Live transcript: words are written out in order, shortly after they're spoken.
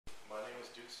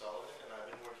Sullivan, and I've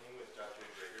been working with Dr.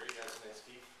 Gregory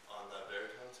Gasninsky on the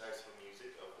baritone saxophone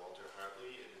music of Walter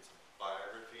Hartley, and it's a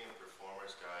biography and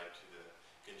performer's guide to the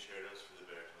concertos for the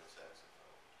baritone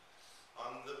saxophone.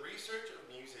 The research of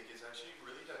music is actually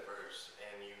really diverse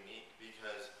and unique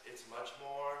because it's much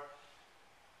more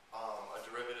a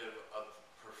derivative of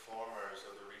performers,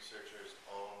 of the researcher's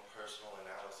own personal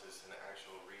analysis and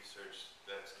actual research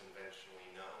that's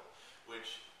conventionally known,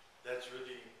 which that's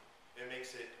really, it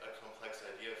makes it a complex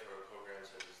idea for a program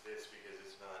such as this because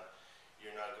it's not,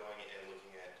 you're not going and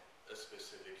looking at a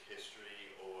specific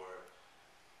history or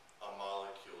a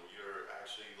molecule. You're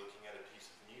actually looking at a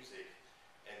piece of music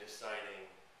and deciding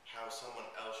how someone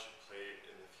else should play it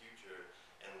in the future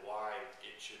and why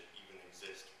it should even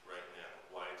exist right now.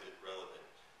 Why is it relevant?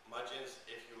 Much as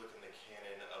if you look in the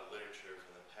canon of literature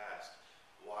from the past,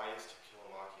 why is To Kill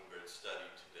a Mockingbird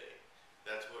studied today?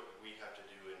 That's what we have to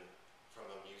do from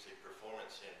a music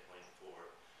performance standpoint for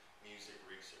music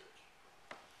research.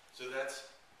 So that's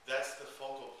the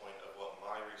focal point of what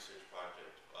my research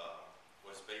project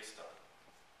was based on.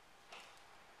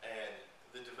 And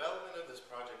the development of this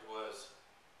project was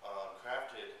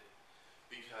crafted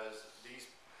because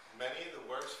many of the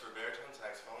works for baritone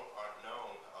saxophone aren't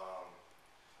known.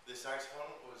 The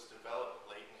saxophone was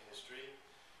developed late in history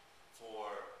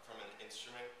from an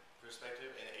instrument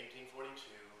perspective. In 1842,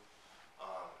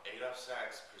 Adolf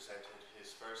Sax presented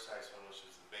his first saxophone, which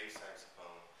was the bass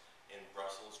saxophone, in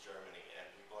Brussels, Germany, and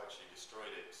people actually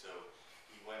destroyed it. So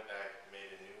he went back, made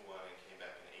a new one, and came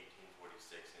back in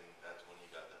 1846, and that's when he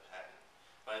got the patent.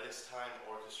 By this time,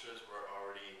 orchestras were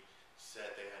already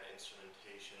set. They had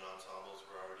instrumentation ensembles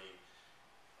were already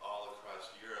all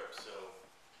across Europe, so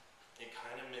it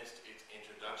kind of missed its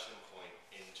introduction point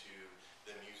into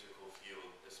the musical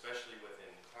field, especially within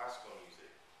classical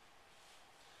music.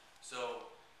 So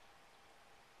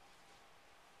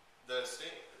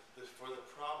for the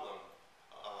problem,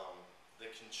 the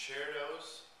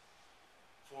concertos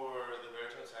for the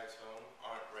baritone saxophone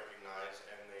aren't recognized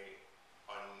and they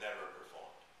are never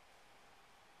performed.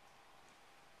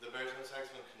 The baritone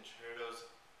saxophone concertos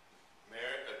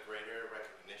merit a greater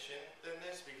recognition than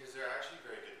this because they're actually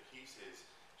very good pieces,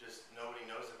 just nobody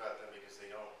knows about them because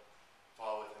they don't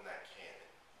fall within that canon.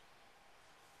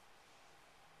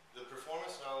 The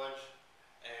performance knowledge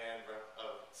and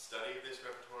study of this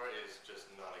repertoire is just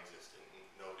non-existent.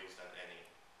 Nobody's done any.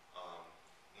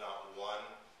 Not one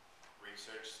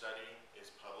research study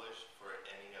is published for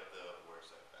any of the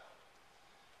works I've found.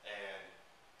 And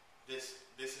this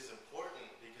is important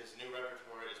because new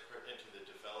repertoire is pertinent to the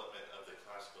development of the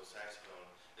classical saxophone,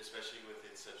 especially with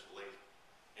its such late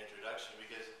introduction,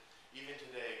 because even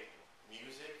today,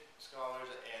 music scholars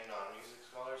and non-music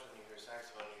scholars, when you hear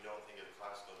saxophone, you don't think of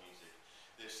classical music.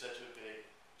 There's such a big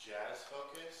jazz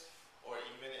focus, or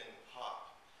even in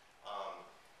pop,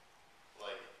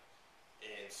 like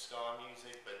in ska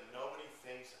music, but nobody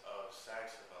thinks of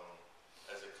saxophone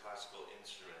as a classical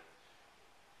instrument.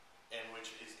 And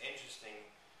which is interesting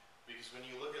because when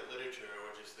you look at literature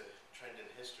or just the trend in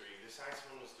history, the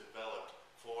saxophone was developed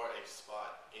for a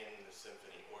spot in the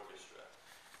symphony orchestra,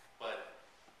 but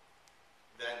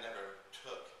that never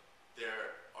took.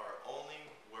 There are only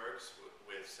works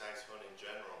with saxophone in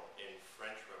general in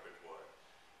French repertoire,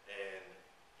 and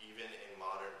even in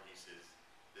modern pieces,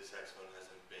 the saxophone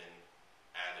hasn't been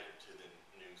added to the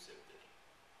new symphony.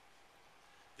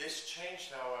 This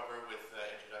changed, however, with the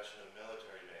introduction of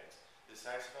military bands. The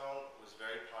saxophone was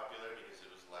very popular because it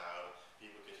was loud.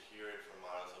 People could hear it from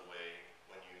miles away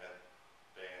when you had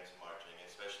bands marching,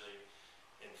 especially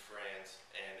in France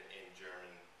and in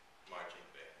German marching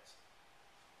bands.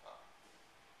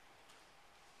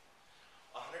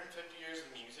 150 Years of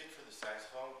Music for the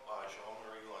Saxophone by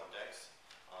Jean-Marie Landex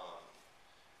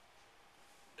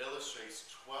illustrates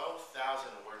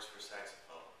 12,000 works for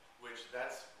saxophone, which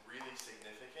that's really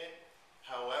significant.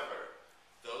 However,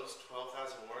 those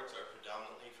 12,000 works are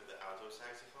predominantly for the alto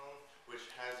saxophone, which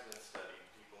has been studied,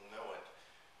 people know it,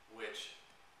 which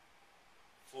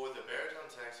for the baritone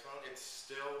saxophone, it's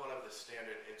still one of the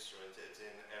standard instruments. It's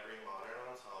in every modern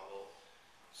ensemble.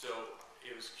 So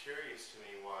it was curious to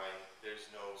me why there's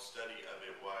no study of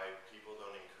it, why people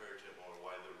don't encourage it more,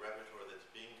 why the repertoire that's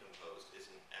being composed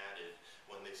isn't added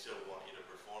when they still want you to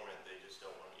perform it, they just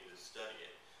don't want you to study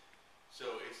it.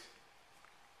 So it's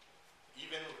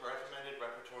even recommended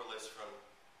repertoire lists from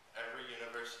every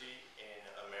university in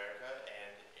America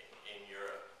and in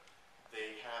Europe.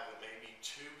 They have maybe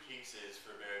 2 pieces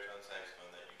for baritone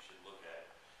saxophone that you should look at,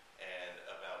 and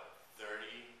about 30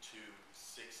 to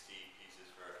 60 pieces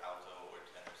for alto or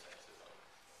tenor saxophone.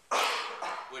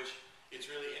 Which it's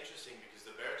really interesting because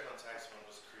the baritone saxophone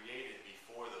was created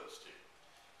before those 2.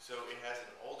 So it has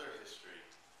an older history,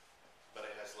 but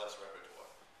it has less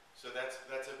repertoire. So that's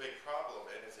a big problem,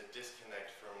 and it's a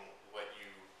disconnect from what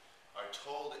you are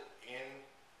told in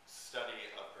study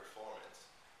of performance,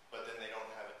 but then they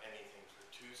don't have anything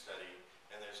to study,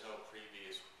 and there's no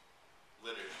previous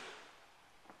literature.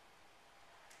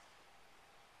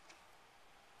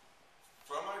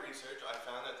 From my research, I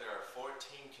found that there are 14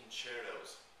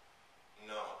 concertos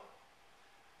known,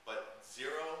 but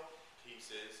 0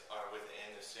 pieces are within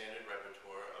the standard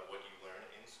repertoire of what you learn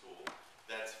in school.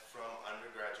 That's from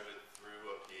undergraduate through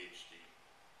a PhD.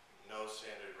 No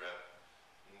standard rep.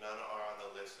 None are on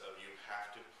the list of you have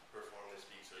to perform this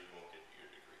piece or you won't get your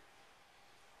degree.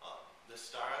 The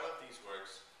style of these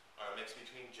works are a mix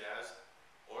between jazz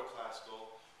or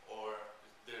classical, or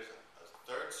there's a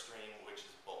third stream which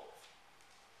is both.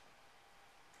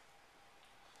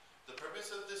 The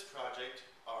purpose of this project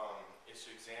is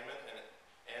to examine and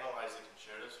analyze the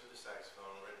concertos for the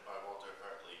saxophone written by Walter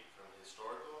Hartley from a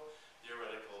historical,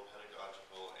 theoretical,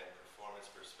 pedagogical, and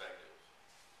performance perspective.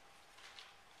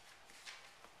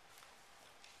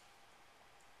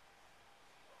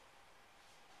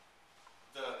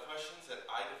 The questions that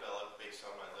I developed based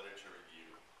on my literature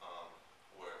review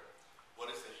were, what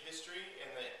is the history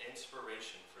and the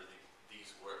inspiration for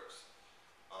these works?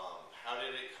 How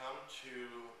did it come to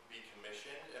be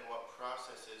commissioned, and what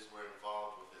processes were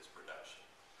involved with its production?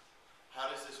 How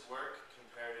does this work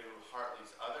compare to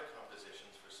Hartley's other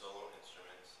compositions for solo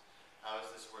instruments? How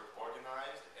is this work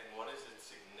organized, and what is its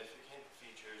significant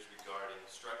features regarding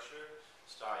structure,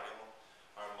 style,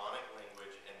 harmonic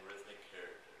language, and rhythmic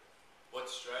character? What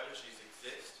strategies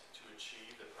exist to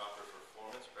achieve the proper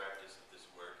performance practice of this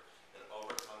work and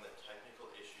overcome the technical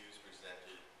issues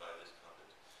presented by this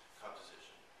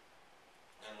composition?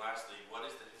 And lastly, what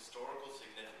is the historical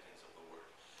significance of the work?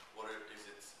 What is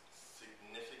its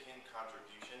significant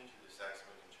contribution to the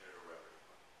saxophone concerto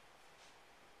repertoire?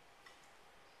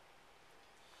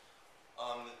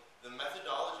 The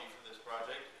methodology for this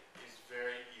project is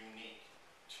very unique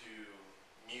to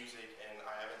music, and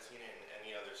I haven't seen it in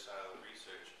any other style of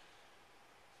research.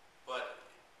 But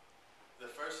the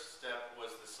first step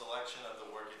was the selection of the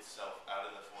work itself out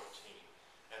of the 14.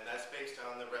 And that's based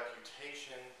on the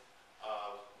reputation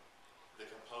of the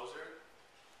composer,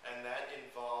 and that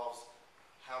involves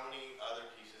how many other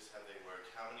pieces have they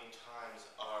worked, how many times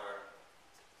are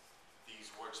these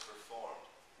works performed,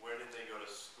 where did they go to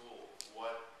school,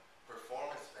 what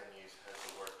performance venues has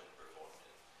the work been performed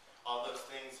in. All those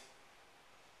things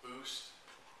boost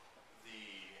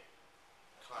the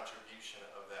contribution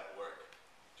of that work.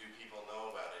 Do people know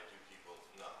about it? Do people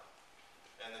not?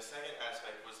 And the second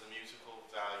aspect was the musical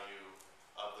value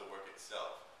of the work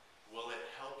itself. Will it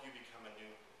help you become a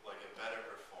better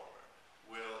performer?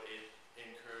 Will it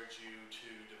encourage you to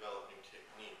develop new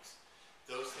techniques?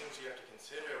 Those things you have to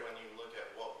consider when you look at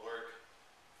what work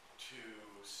to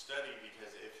study,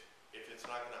 because if it's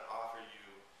not going to offer you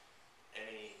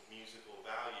any musical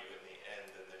value in the end,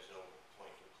 then there's no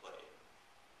point to play.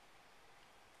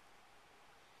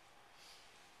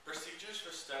 Procedures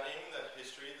for studying the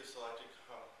history of the selected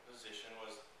composition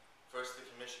was first the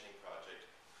commissioning project.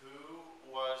 Who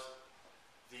was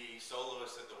the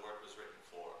soloist that the work was written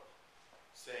for?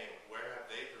 Saying, where have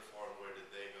they performed? Where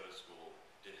did they go to school?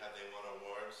 Have they won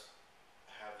awards?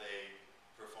 Have they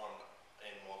performed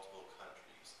in multiple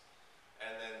countries?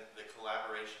 And then the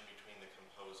collaboration between the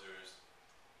composers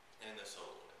and the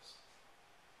soloist.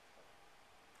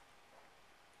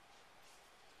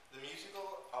 The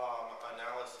musical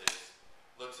analysis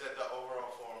looks at the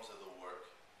overall forms of the work,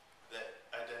 the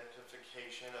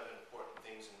identification of important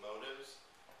themes and motives,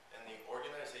 and the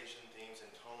organization, themes,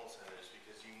 and tonal centers,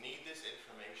 because you need this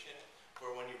information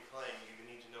for when you're playing. You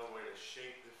need to know where to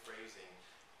shape the phrasing.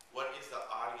 What is the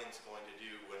audience going to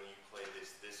do when you play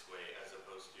this way as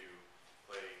opposed to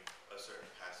playing a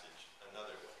certain passage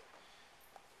another way?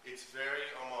 It's very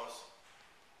almost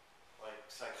like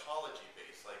psychology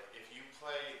based. Like if you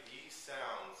play these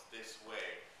sounds this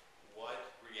way,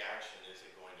 what reaction is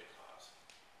it going to cause?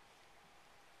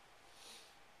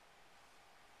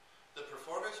 The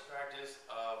performance practice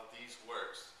of these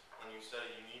works, when you study,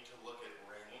 you need to look at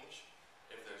range,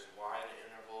 if there's wide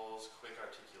intervals, quick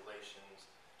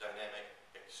articulations, dynamic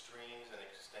extremes, and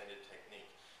extended technique.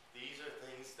 These are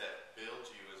things that build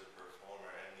you as a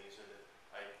performer, and these are the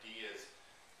ideas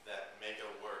that make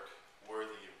a work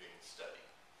worthy of being studied.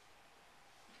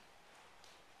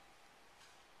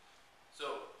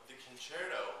 So, the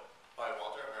concerto by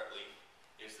Walter Hartley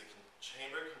is the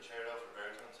chamber concerto for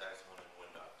baritone saxophone and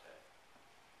wind octave.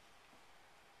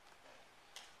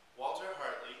 Walter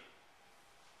Hartley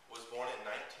was born in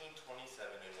 1927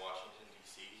 in Washington,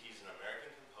 D.C. He's an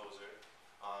American composer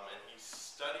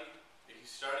he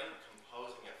started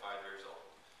composing at 5 years old,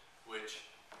 which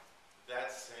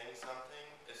that's saying something,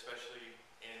 especially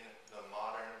in the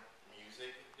modern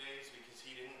music days, because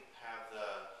he didn't have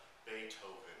the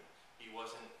Beethoven. He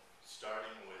wasn't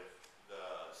starting with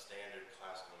the standard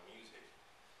classical music.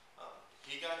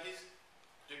 He got his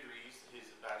degrees, his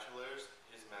bachelor's,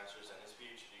 his master's, and his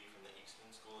PhD from the Easton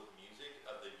School of Music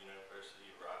of the University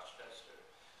of Rochester.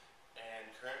 And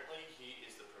currently he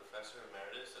is the Professor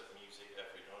Emeritus of Music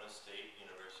at Fredonia State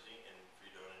University in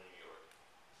Fredonia, New York.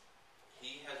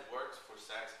 He has worked for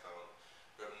saxophone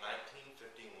from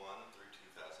 1951 through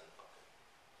 2005.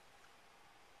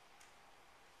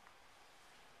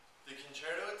 The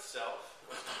concerto itself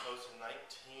was composed in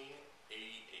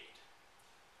 1988.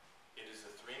 It is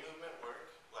a 3-movement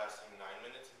work lasting 9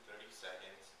 minutes and 30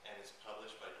 seconds and is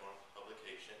published by Dorn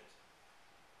Publications.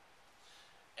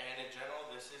 And in general,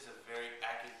 this is a very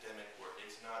academic work.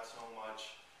 It's not so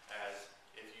much as,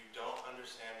 if you don't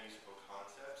understand musical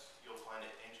concepts, you'll find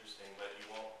it interesting, but you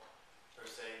won't per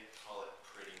se call it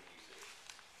pretty music.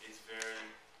 It's very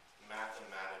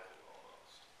mathematical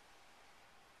almost.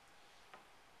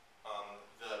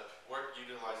 The work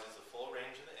utilizes the full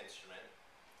range of the instrument,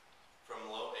 from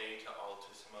low A to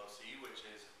altissimo C, which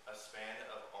is a span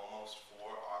of almost 4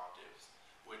 octaves,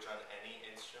 which on any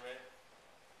instrument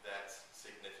that's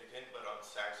significant, but on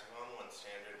saxophone, when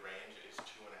standard range is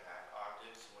 2.5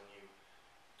 octaves, when you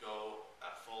go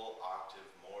a full octave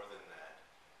more than that,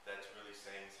 that's really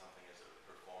saying something as a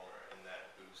performer, and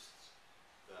that boosts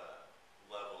the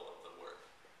level of the work.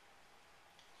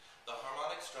 The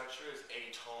harmonic structure is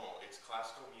atonal. It's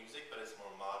classical music, but it's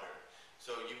more modern.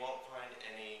 So you won't find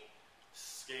any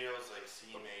scales like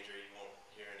C major, you won't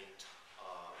hear any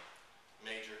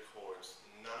major chords.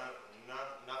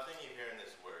 Nothing you hear in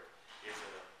this work is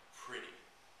pretty.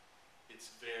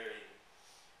 It's very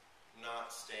not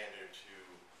standard to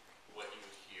what you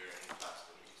would hear in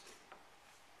classical music.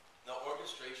 Now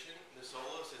orchestration, the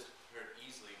solos is heard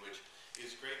easily, which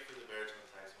is great for the baritone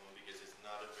saxophone because it's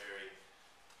not a very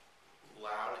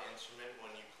loud instrument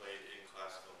when you play it in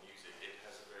classical music. It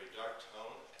has a very dark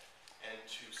tone, and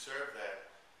to serve that,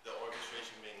 the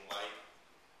orchestration being light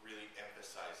really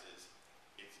emphasizes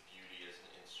its beauty as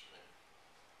an instrument.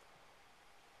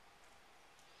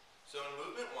 So in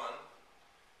movement 1,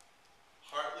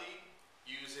 Hartley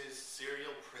uses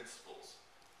serial principles,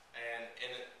 and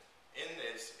in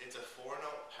this, it's a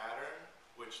 4-note pattern,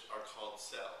 which are called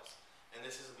cells. And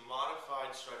this is a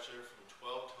modified structure from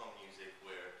 12-tone music,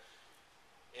 where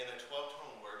in a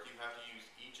 12-tone work, you have to use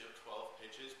each of 12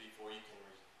 pitches before you can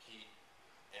repeat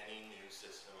any new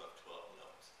system of 12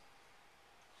 notes.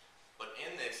 But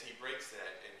in this, he breaks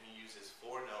that, and he uses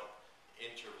 4-note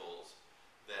intervals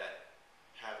that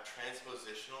have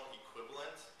transpositional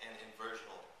equivalence and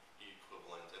inversional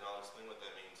equivalence, and I'll explain what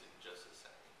that means in just a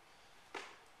second.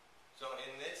 So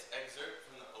in this excerpt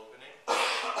from the opening,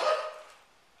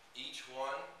 each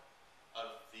one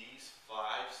of these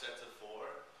 5 sets of 4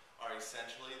 are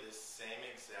essentially the same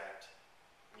exact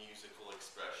musical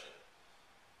expression.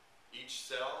 Each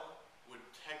cell would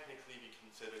technically be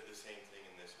considered the same thing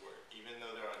in this work, even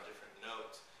though they're on different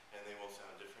notes and they will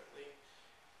sound differently.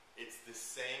 It's the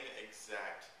same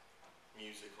exact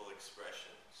musical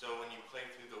expression. So when you play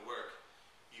through the work,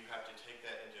 you have to take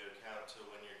that into account. So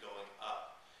when you're going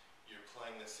up, you're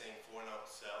playing the same 4-note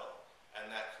cell,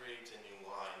 and that creates a new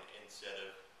line instead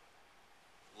of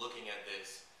looking at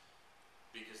this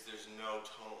because there's no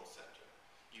tonal center.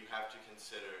 You have to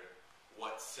consider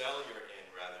what cell you're in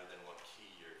rather than what key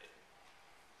you're in.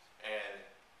 And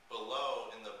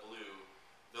below in the blue,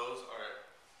 those are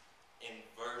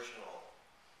inversional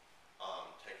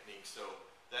techniques. So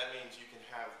that means you can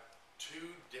have 2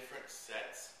 different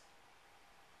sets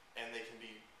and they can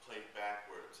be played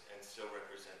backwards and still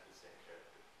represent the same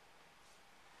character.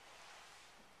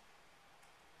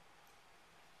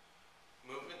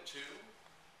 Movement 2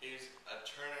 is a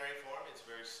ternary form. It's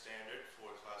very standard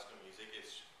for classical music.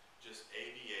 It's just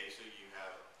ABA, so you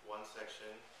have one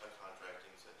section, a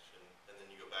contracting section, and then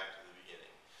you go back to the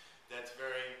beginning. That's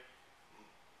very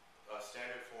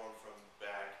standard form from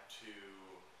back to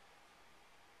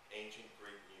ancient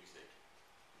Greek music.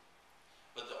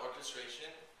 But the orchestration,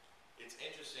 it's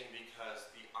interesting because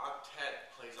the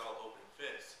octet plays all open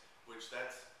fifths, which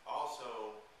that's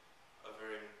also a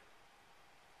very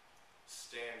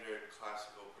standard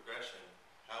classical progression.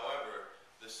 However,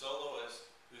 the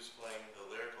soloist who's playing the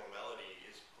lyrical melody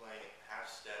is playing half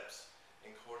steps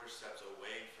and quarter steps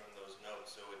away from those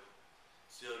notes, so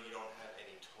still you don't have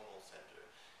any tonal center.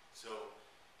 So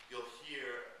you'll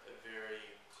hear a very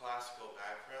classical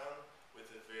background with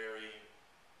a very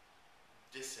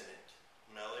dissonant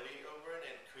melody over it,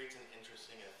 and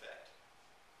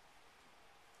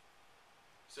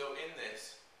So in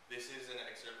this is an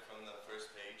excerpt from the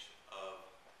first page of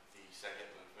the second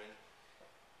movement.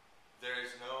 There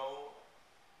is no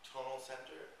tonal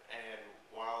center, and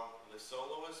while the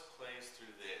soloist plays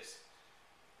through this,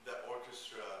 the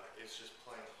orchestra is just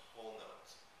playing whole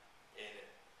notes in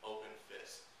open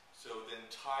fifths. So the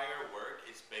entire work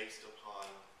is based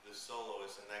upon the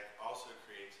soloist, and that also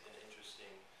creates an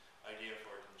interesting idea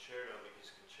for a concerto,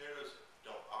 because concertos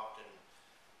don't often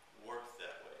work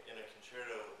that way. In a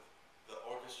concerto, the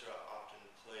orchestra often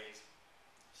plays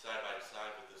side by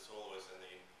side with the soloist, and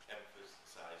they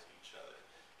emphasize each other.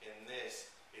 In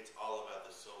this, it's all about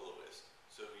the soloist,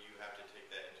 so you have to take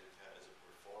that into account as a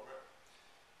performer,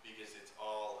 because it's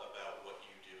all about what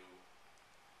you do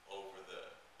over the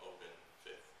open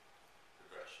fifth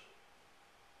progression.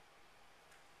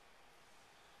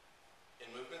 In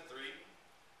movement 3,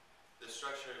 the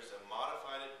structure is a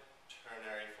modified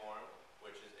ternary form,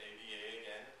 which is ABA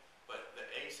again, but the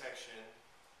A section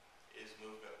is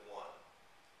movement 1.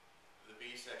 The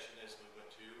B section is movement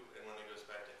 2, and when it goes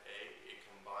back to A, it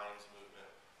combines movement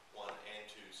 1 and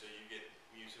 2. So you get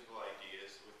musical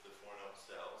ideas with the 4-note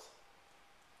cells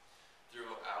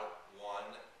throughout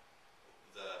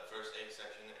the first A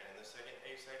section and the second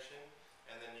A section,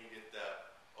 and then you get the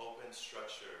open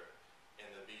structure in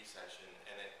the B section,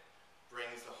 and it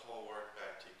brings the whole work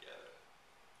back together.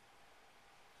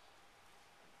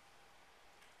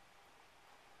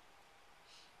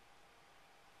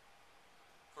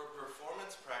 For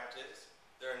performance practice,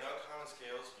 there are no common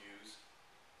scales used,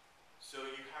 so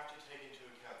you have to take into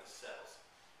account the cells,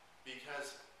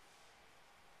 because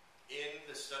in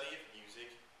the study of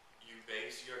music, you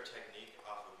base your technique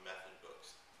off of method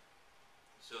books.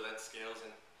 So that's scales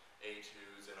and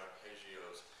études and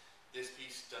arpeggios. This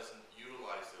piece doesn't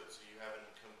utilize those, so you have a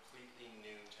completely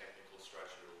new technical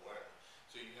structure to learn.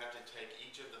 So you have to take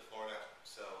each of the 4-note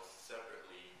cells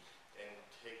separately and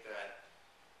take that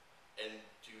and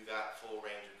do that full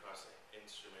range across the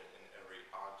instrument in every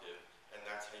octave, and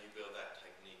that's how you build that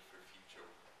technique for future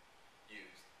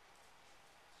use.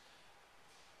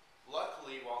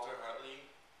 Luckily, Walter Hartley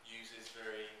uses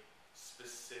very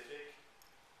specific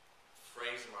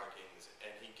phrase markings,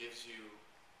 and he gives you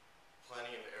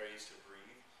plenty of areas to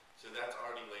breathe, so that's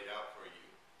already laid out for you.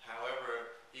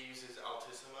 However, he uses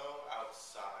altissimo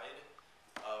outside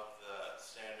of the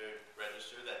standard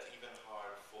register. That's even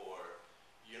hard for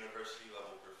university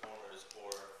level performers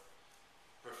or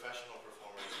professional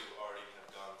performers who already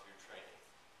have gone through training.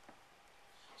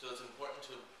 So it's important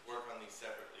to work on these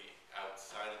separately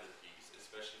outside of the piece,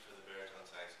 especially for the baritone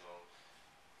saxophone,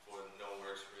 for no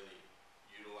works really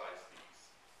utilize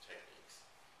these techniques.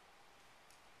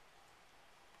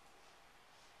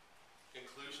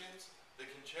 Conclusions. The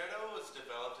concerto was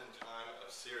developed in time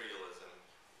of serialism,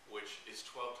 which is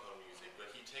 12-tone music,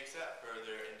 but he takes that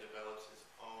further and develops his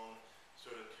own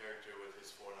sort of character with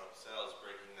his 4-note cells,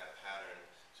 breaking that pattern,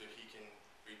 so he can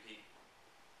repeat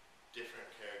different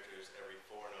characters every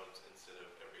 4 notes instead of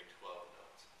every 12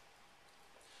 notes.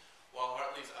 While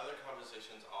Hartley's other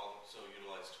compositions also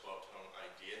utilize 12-tone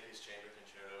idea, his chamber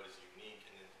concerto is unique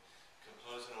and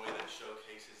composed in a way that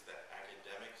showcases the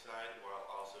academic side while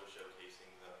also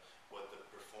showcasing what the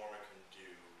performer can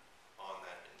do on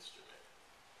that instrument.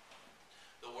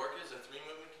 The work is a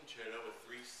 3-movement concerto with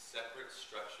 3 separate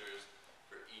structures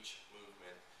for each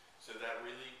movement, so that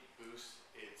really boosts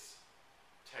its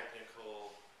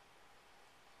technical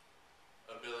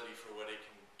ability for what it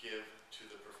can give to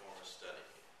the performer's study.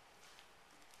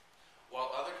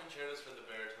 While other concertos for the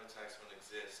baritone saxophone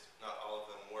exist, not all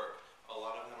of them work. A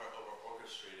lot of them are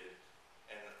over-orchestrated,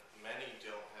 and many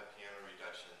don't have piano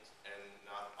reductions, and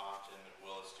not often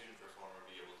will a student performer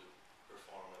be able to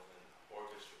perform with an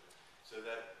orchestra. So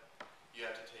that you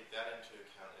have to take that into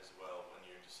account as well when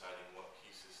you're deciding what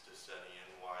pieces to study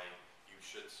and why you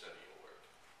should study a work.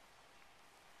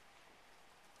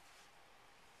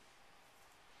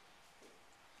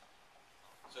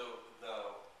 So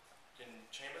the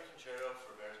chamber concerto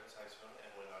for baritone saxophone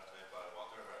and wind octave by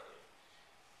Walter Hartley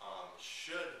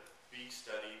should be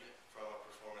studied from a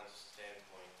performance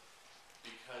standpoint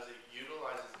because it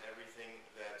utilizes everything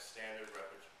that standard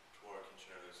repertoire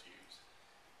concertos use.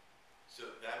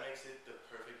 So that makes it the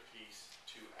perfect piece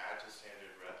to add to standard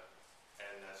rep